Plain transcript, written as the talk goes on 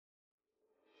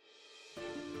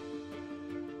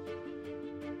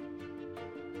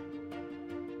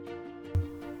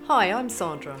Hi, I'm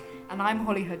Sandra. And I'm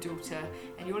Holly, her daughter,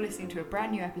 and you're listening to a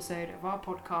brand new episode of our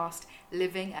podcast,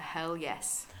 Living a Hell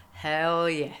Yes. Hell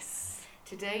yes.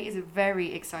 Today is a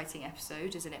very exciting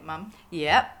episode, isn't it, Mum?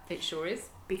 Yep, it sure is.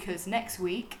 Because next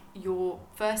week, your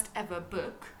first ever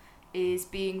book is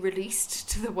being released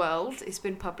to the world. It's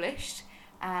been published,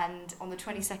 and on the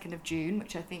 22nd of June,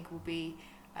 which I think will be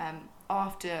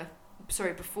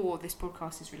before this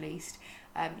podcast is released,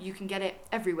 you can get it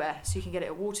everywhere. So you can get it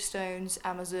at Waterstones,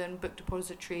 Amazon, Book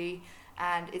Depository,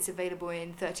 and it's available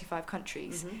in 35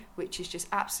 countries, which is just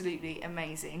absolutely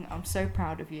amazing. I'm so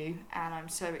proud of you, and I'm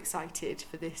so excited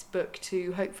for this book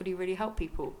to hopefully really help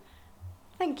people.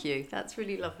 Thank you. That's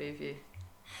really lovely of you.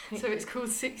 So it's called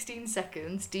 16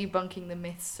 Seconds, Debunking the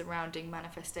Myths Surrounding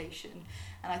Manifestation.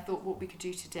 And I thought what we could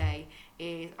do today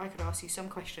is I could ask you some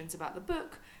questions about the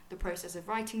book, the process of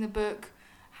writing the book,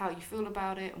 how you feel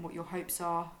about it, and what your hopes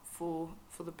are for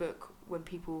the book when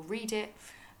people read it,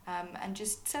 and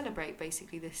just celebrate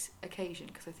basically this occasion,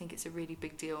 because I think it's a really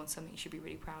big deal and something you should be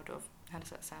really proud of. How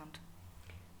does that sound?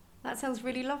 That sounds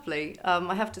really lovely.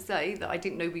 I have to say that I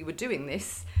didn't know we were doing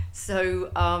this,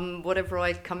 so whatever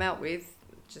I come out with,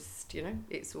 just,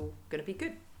 it's all going to be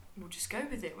good. We'll just go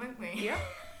with it, won't we? Yeah,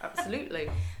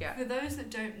 absolutely. Yeah. For those that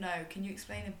don't know, can you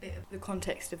explain a bit of the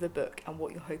context of the book and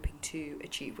what you're hoping to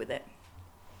achieve with it?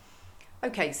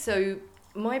 Okay, so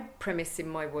my premise in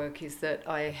my work is that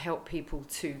I help people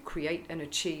to create and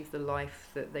achieve the life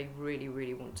that they really,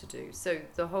 really want to do. So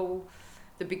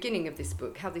the beginning of this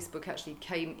book, how this book actually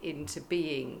came into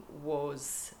being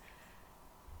was,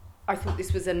 I thought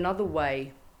this was another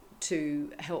way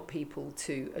to help people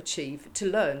to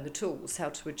learn the tools, how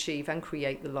to achieve and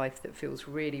create the life that feels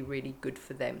really, really good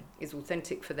for them, is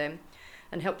authentic for them,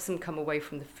 and helps them come away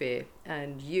from the fear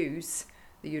and use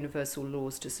the universal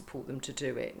laws to support them to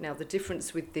do it. Now, the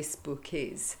difference with this book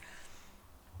is,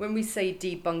 when we say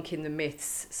debunking the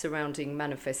myths surrounding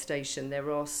manifestation, there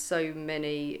are so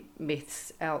many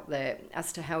myths out there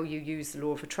as to how you use the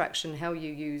law of attraction, how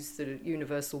you use the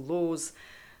universal laws,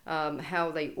 how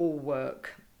they all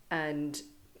work. And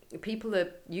people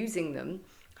are using them,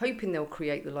 hoping they'll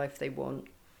create the life they want,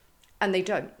 and they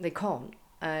don't, they can't.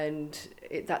 And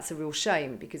that's a real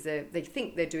shame, because they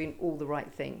think they're doing all the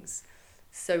right things.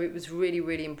 So it was really,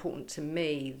 really important to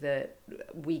me that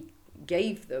we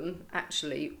gave them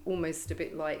actually almost a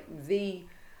bit like the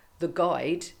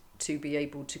guide to be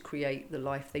able to create the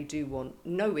life they do want,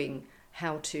 knowing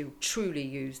how to truly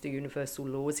use the universal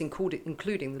laws,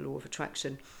 including the law of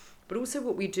attraction. But also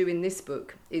what we do in this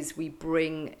book is we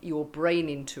bring your brain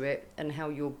into it, and how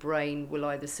your brain will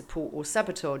either support or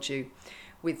sabotage you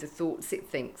with the thoughts it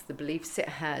thinks, the beliefs it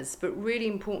has. But really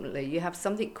importantly, you have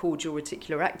something called your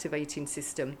reticular activating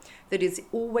system that is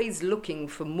always looking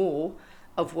for more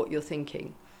of what you're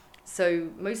thinking. So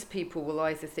most people will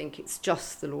either think it's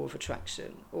just the law of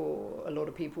attraction, or a lot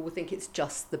of people will think it's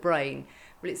just the brain.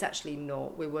 Well, it's actually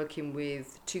not. We're working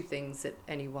with two things at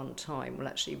any one time. Well,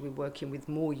 actually, we're working with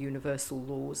more universal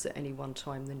laws at any one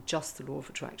time than just the law of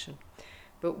attraction.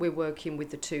 But we're working with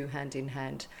the two hand in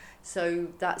hand. So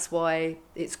that's why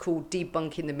it's called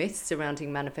Debunking the Myths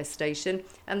Surrounding Manifestation.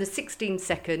 And the 16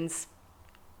 seconds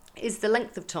is the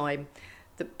length of time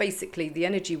that basically the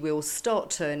energy wheels start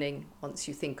turning once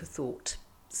you think a thought.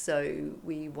 So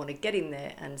we want to get in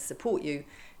there and support you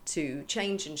to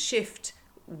change and shift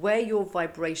where your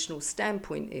vibrational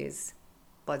standpoint is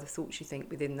by the thoughts you think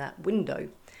within that window.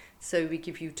 So we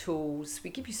give you tools,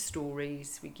 we give you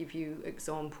stories, we give you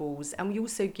examples, and we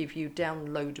also give you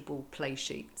downloadable play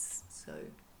sheets. So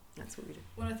that's what we do.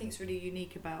 What I think is really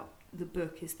unique about the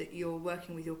book is that you're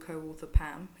working with your co-author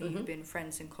Pam, who you've been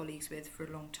friends and colleagues with for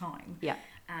a long time. Yeah.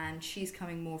 And she's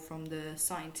coming more from the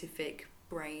scientific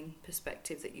brain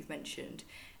perspective that you've mentioned,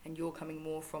 and you're coming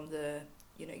more from the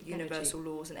universal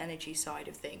laws and energy side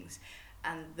of things.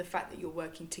 And the fact that you're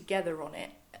working together on it,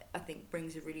 I think,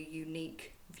 brings a really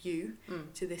unique view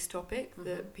to this topic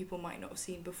that people might not have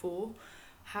seen before.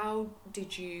 How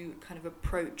did you kind of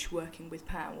approach working with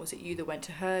Pam? Was it you that went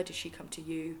to her? Did she come to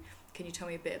you? Can you tell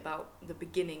me a bit about the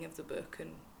beginning of the book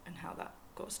and how that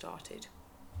got started?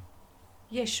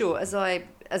 Yeah, sure.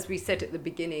 As we said at the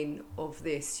beginning of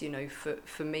this,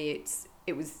 for me,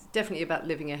 it was definitely about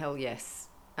living a hell yes.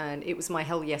 And it was my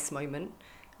hell yes moment.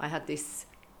 I had this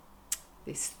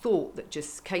thought that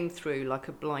just came through like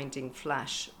a blinding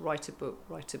flash: write a book,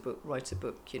 write a book, write a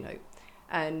book,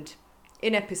 And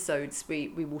in episodes, we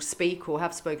will speak or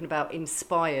have spoken about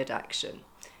inspired action,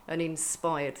 an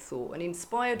inspired thought. An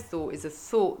inspired thought is a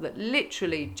thought that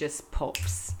literally just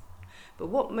pops. But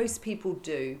what most people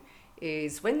do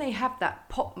is when they have that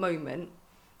pop moment,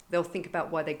 they'll think about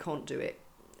why they can't do it.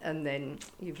 and then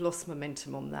you've lost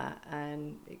momentum on that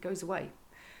and it goes away.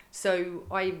 So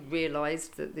I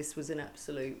realised that this was an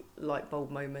absolute light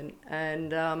bulb moment,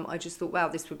 and I just thought, wow,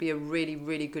 this would be a really,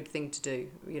 really good thing to do,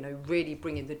 you know, really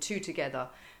bringing the two together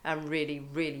and really,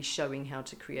 really showing how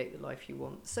to create the life you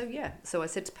want. So yeah, so I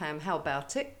said to Pam, how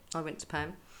about it? I went to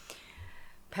Pam.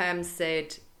 Pam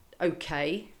said,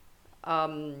 okay.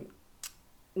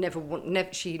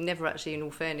 She never actually, in all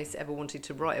fairness, ever wanted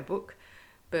to write a book,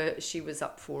 but she was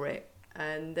up for it.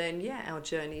 And then, yeah, our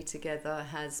journey together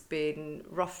has been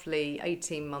roughly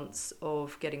 18 months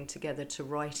of getting together to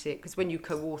write it. Because when you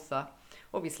co-author,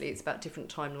 obviously it's about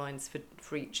different timelines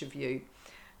for each of you.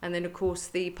 And then, of course,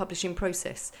 the publishing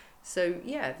process. So,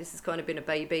 yeah, this has kind of been a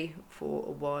baby for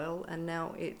a while, and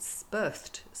now it's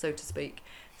birthed, so to speak.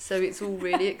 So it's all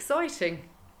really exciting.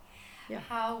 Yeah.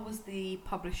 How was the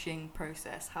publishing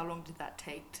process? How long did that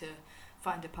take to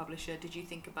find a publisher? Did you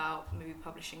think about maybe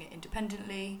publishing it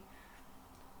independently?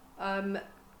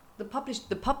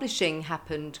 The publishing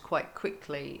happened quite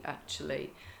quickly,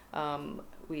 actually.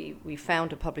 We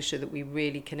found a publisher that we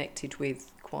really connected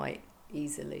with quite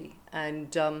easily,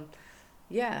 and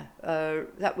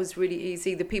that was really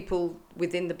easy. The people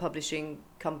within the publishing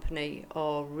company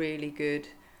are really good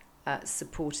at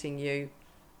supporting you.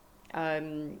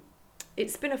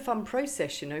 It's been a fun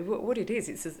process, you know. What it is,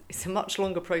 it's a much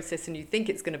longer process than you think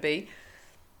it's going to be,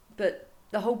 but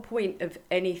the whole point of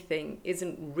anything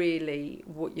isn't really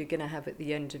what you're going to have at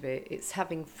the end of it. It's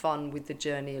having fun with the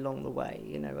journey along the way,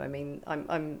 you know. I mean,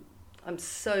 I'm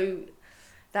so,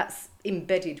 that's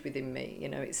embedded within me, you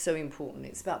know. It's so important.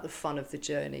 It's about the fun of the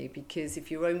journey, because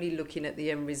if you're only looking at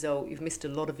the end result, you've missed a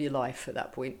lot of your life at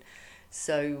that point.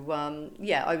 So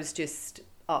I was just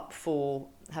up for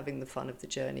having the fun of the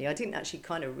journey. I didn't actually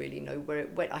kind of really know where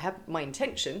it went. I had my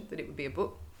intention that it would be a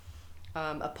book,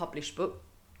 a published book.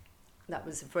 That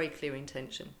was a very clear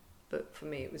intention. But for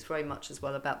me, it was very much as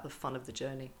well about the fun of the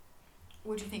journey.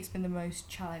 What do you think has been the most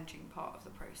challenging part of the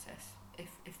process,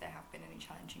 if there have been any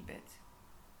challenging bits?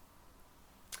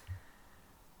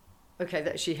 Okay,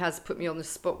 that she has put me on the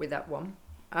spot with that one.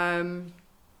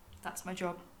 That's my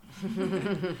job.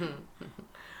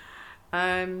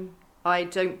 I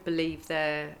don't believe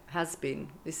there has been.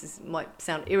 Might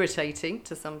sound irritating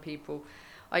to some people.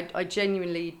 I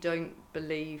genuinely don't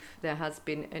believe there has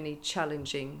been any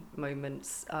challenging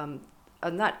moments. And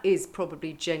that is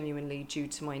probably genuinely due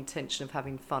to my intention of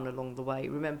having fun along the way.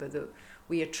 Remember that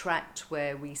we attract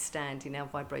where we stand in our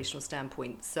vibrational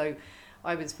standpoint. So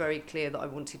I was very clear that I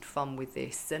wanted fun with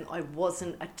this, and I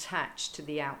wasn't attached to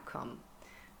the outcome.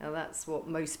 Now that's what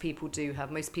most people do have.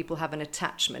 Most people have an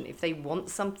attachment. If they want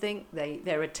something,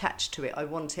 they're attached to it. I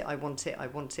want it, I want it, I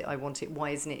want it, I want it.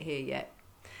 Why isn't it here yet?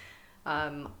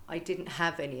 I didn't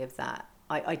have any of that.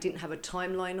 I didn't have a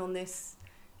timeline on this.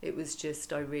 It was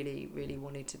just I really, really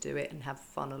wanted to do it and have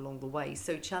fun along the way.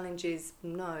 So challenges,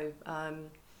 no.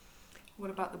 What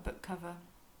about the book cover?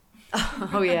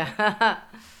 Oh, yeah.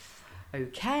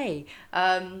 Okay.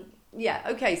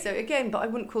 Okay, so again, but I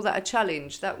wouldn't call that a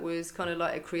challenge. That was kind of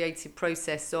like a creative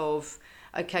process of,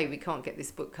 okay, we can't get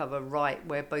this book cover right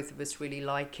where both of us really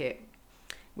like it.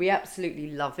 We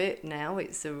absolutely love it now.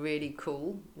 It's a really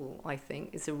cool, I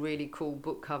think, it's a really cool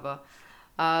book cover.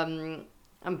 And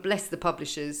bless the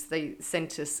publishers, they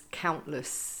sent us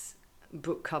countless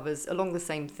book covers along the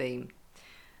same theme.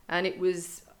 And it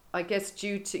was, I guess,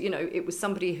 due to, it was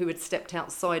somebody who had stepped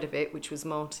outside of it, which was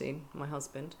Martin, my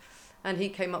husband. And he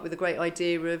came up with a great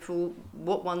idea of, well,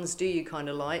 what ones do you kind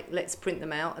of like? Let's print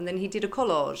them out. And then he did a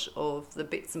collage of the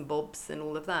bits and bobs and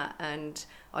all of that. And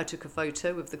I took a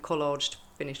photo of the collaged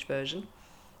finished version,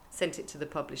 sent it to the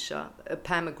publisher.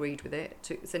 Pam agreed with it,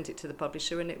 sent it to the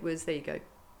publisher, and it was, there you go,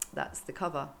 that's the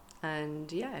cover.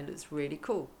 And yeah, it looks really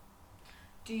cool.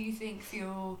 Do you think for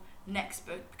your next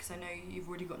book, because I know you've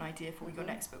already got an idea for what your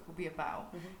next book will be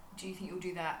about, do you think you'll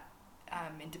do that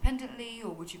independently,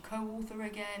 or would you co-author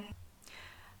again?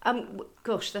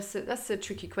 Gosh, that's a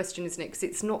tricky question, isn't it? Because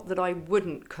it's not that I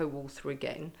wouldn't co-author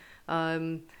again.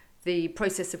 The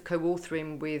process of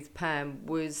co-authoring with Pam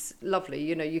was lovely.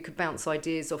 You could bounce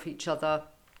ideas off each other.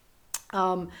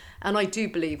 And I do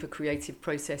believe a creative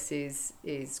process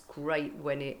is great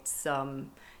when it's,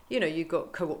 you've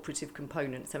got cooperative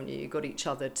components, haven't you? You've got each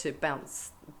other to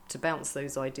bounce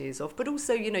those ideas off. But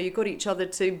also, you've got each other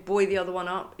to buoy the other one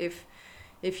up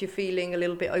if you're feeling a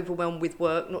little bit overwhelmed with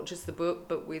work, not just the book,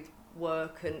 but with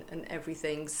work and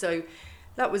everything. So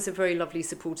that was a very lovely,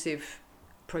 supportive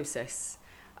process.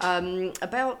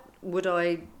 About would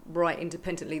I write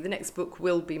independently, the next book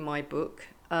will be my book.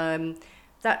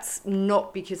 That's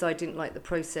not because I didn't like the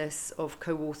process of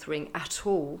co-authoring at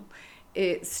all.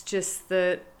 It's just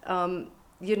that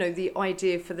the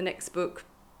idea for the next book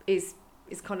is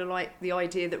kind of like the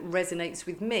idea that resonates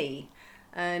with me,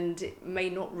 and it may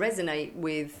not resonate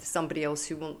with somebody else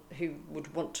who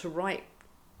would want to write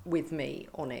with me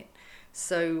on it.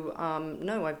 So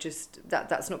no,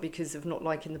 that's not because of not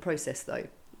liking the process though.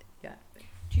 Yeah.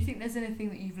 Do you think there's anything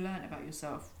that you've learned about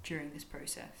yourself during this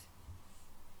process?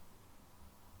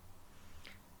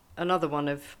 Another one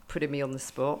of putting me on the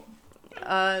spot.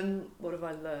 What have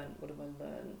I learned?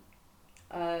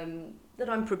 That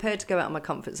I'm prepared to go out of my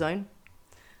comfort zone.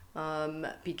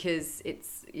 Because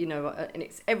it's, and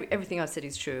it's everything I've said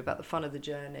is true about the fun of the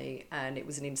journey, and it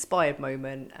was an inspired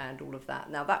moment and all of that.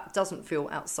 Now that doesn't feel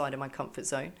outside of my comfort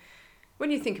zone.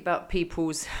 When you think about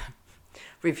people's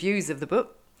reviews of the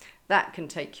book, that can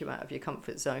take you out of your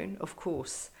comfort zone, of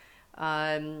course.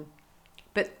 But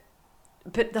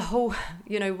the whole,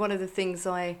 one of the things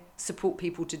I support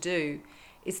people to do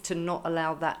is to not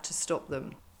allow that to stop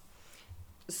them.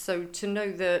 So to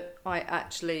know that I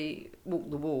actually walk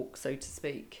the walk, so to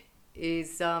speak,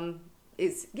 is lovely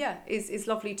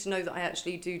to know that I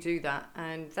actually do that,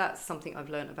 and that's something I've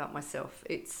learned about myself.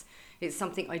 It's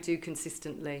something I do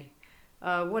consistently.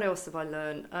 What else have I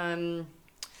learned?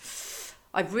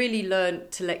 I've really learned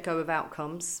to let go of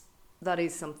outcomes. That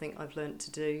is something I've learned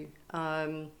to do.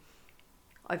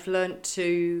 I've learned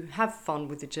to have fun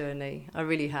with the journey. I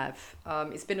really have.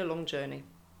 It's been a long journey,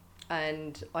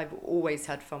 and I've always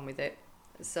had fun with it.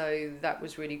 So that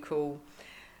was really cool.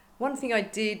 One thing I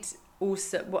did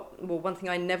also, one thing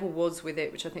I never was with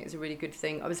it, which I think is a really good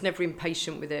thing, I was never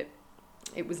impatient with it.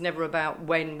 It was never about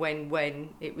when.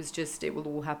 It was just, it will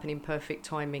all happen in perfect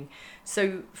timing.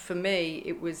 So for me,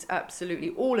 it was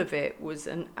absolutely, all of it was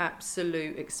an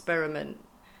absolute experiment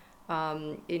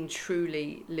in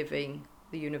truly living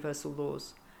the universal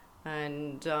laws.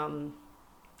 And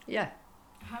yeah.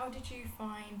 How did you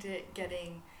find it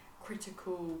getting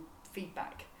critical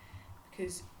feedback?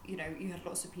 Because, you had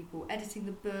lots of people editing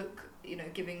the book,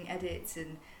 giving edits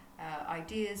and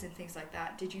ideas and things like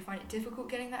that. Did you find it difficult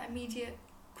getting that immediate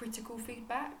critical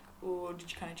feedback, or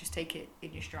did you kind of just take it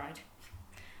in your stride?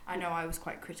 I know I was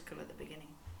quite critical at the beginning.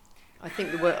 I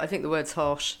think the word's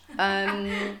harsh.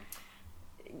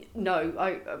 No,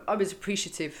 I was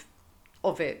appreciative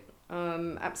of it.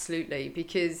 Absolutely,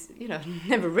 because I've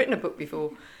never written a book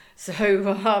before, so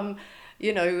I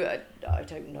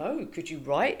don't know. Could you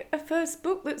write a first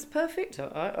book that's perfect?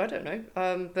 I don't know.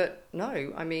 But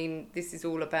no, I mean, this is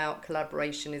all about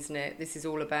collaboration, isn't it? This is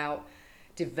all about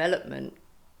development.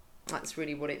 That's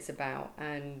really what it's about,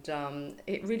 and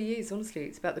it really is. Honestly,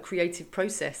 it's about the creative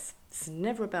process. It's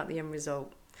never about the end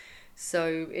result.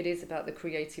 So it is about the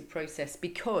creative process,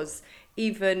 because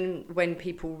even when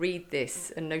people read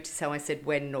this, and notice how I said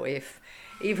when, not if,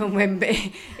 even when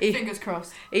fingers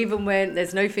crossed, even when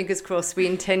there's no fingers crossed, we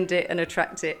intend it and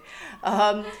attract it.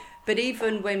 But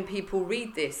even when people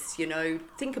read this,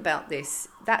 think about this.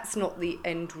 That's not the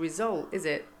end result, is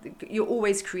it? You're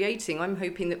always creating. I'm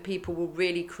hoping that people will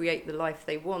really create the life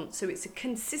they want. So it's a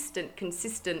consistent,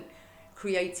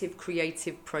 creative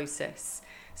process.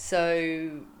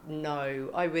 So no,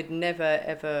 I would never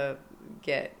ever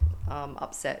get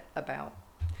upset about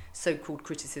so-called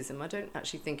criticism. I don't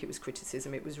actually think it was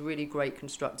criticism. It was really great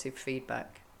constructive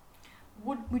feedback.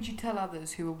 What would you tell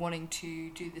others who are wanting to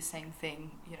do the same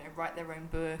thing, write their own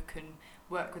book and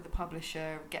work with the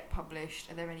publisher, get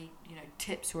published? Are there any,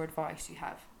 tips or advice you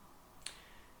have?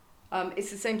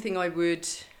 It's the same thing I would...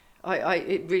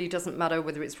 it really doesn't matter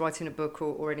whether it's writing a book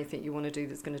or anything you want to do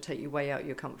that's going to take you way out of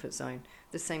your comfort zone.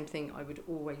 The same thing I would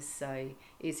always say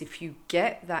is, if you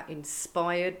get that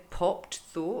inspired, popped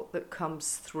thought that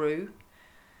comes through,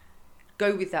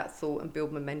 go with that thought and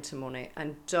build momentum on it,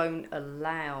 and don't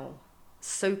allow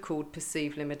so-called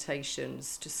perceived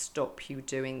limitations to stop you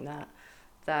doing that.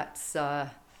 That's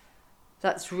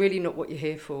really not what you're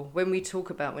here for. When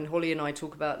Holly and I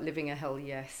talk about living a hell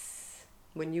yes,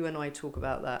 when you and I talk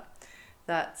about that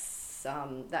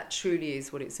truly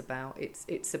is what it's about.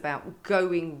 It's about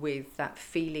going with that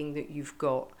feeling that you've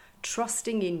got,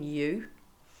 trusting in you,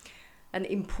 and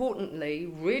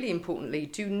really importantly,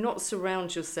 do not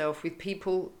surround yourself with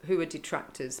people who are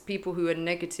detractors, people who are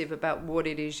negative about what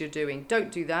it is you're doing. Don't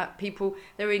do that.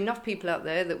 There are enough people out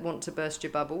there that want to burst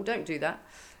your bubble. Don't do that.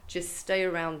 Just stay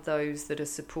around those that are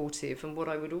supportive. And what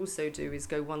I would also do is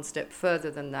go one step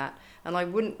further than that. And I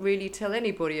wouldn't really tell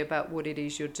anybody about what it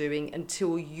is you're doing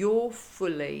until you're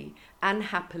fully and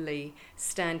happily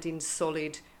standing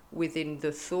solid within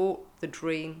the thought, the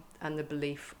dream, and the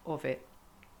belief of it.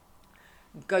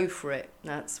 Go for it.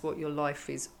 That's what your life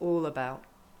is all about.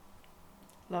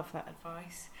 Love that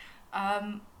advice.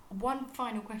 One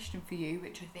final question for you,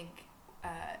 which I think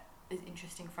is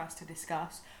interesting for us to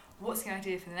discuss. What's the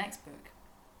idea for the next book?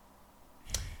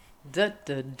 Da,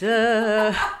 da,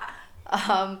 da.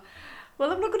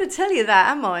 Well, I'm not going to tell you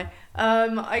that, am I?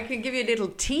 I can give you a little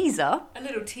teaser. A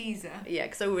little teaser? Yeah,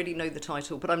 because I already know the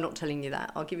title, but I'm not telling you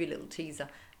that. I'll give you a little teaser.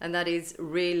 And that is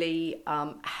really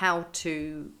how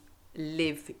to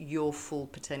live your full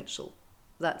potential.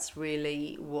 That's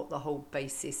really what the whole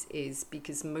basis is,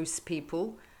 because most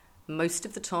people, most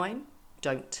of the time,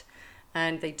 don't.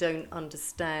 And they don't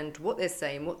understand what they're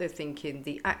saying, what they're thinking,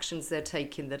 the actions they're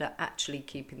taking that are actually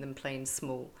keeping them playing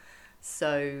small.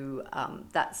 So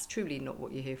that's truly not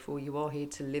what you're here for. You are here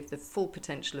to live the full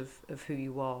potential of who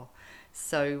you are.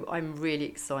 So I'm really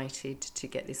excited to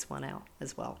get this one out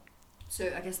as well.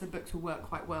 So I guess the books will work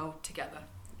quite well together.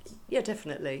 Yeah,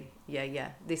 definitely.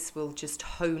 Yeah. This will just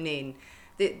hone in.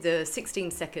 The 16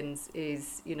 seconds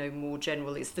is, more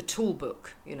general. It's the tool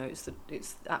book.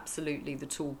 It's absolutely the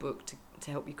tool book to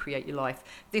help you create your life.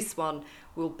 This one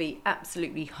will be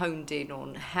absolutely honed in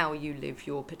on how you live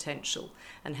your potential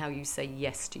and how you say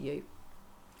yes to you.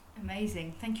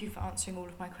 Amazing. Thank you for answering all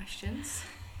of my questions.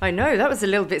 I know, that was a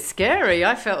little bit scary.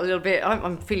 I felt a little bit,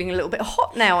 I'm feeling a little bit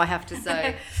hot now, I have to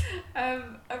say. A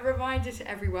reminder to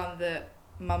everyone that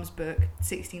Mum's book,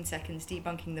 16 Seconds,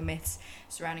 Debunking the Myths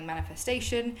Surrounding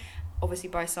Manifestation, obviously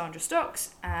by Sandra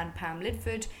Stocks and Pam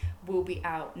Lidford, will be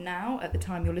out now at the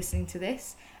time you're listening to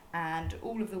this, and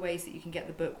all of the ways that you can get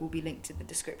the book will be linked in the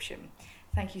description.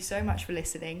 Thank you so much for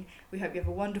listening. We hope you have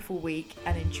a wonderful week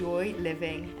and enjoy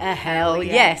living a hell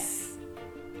yes.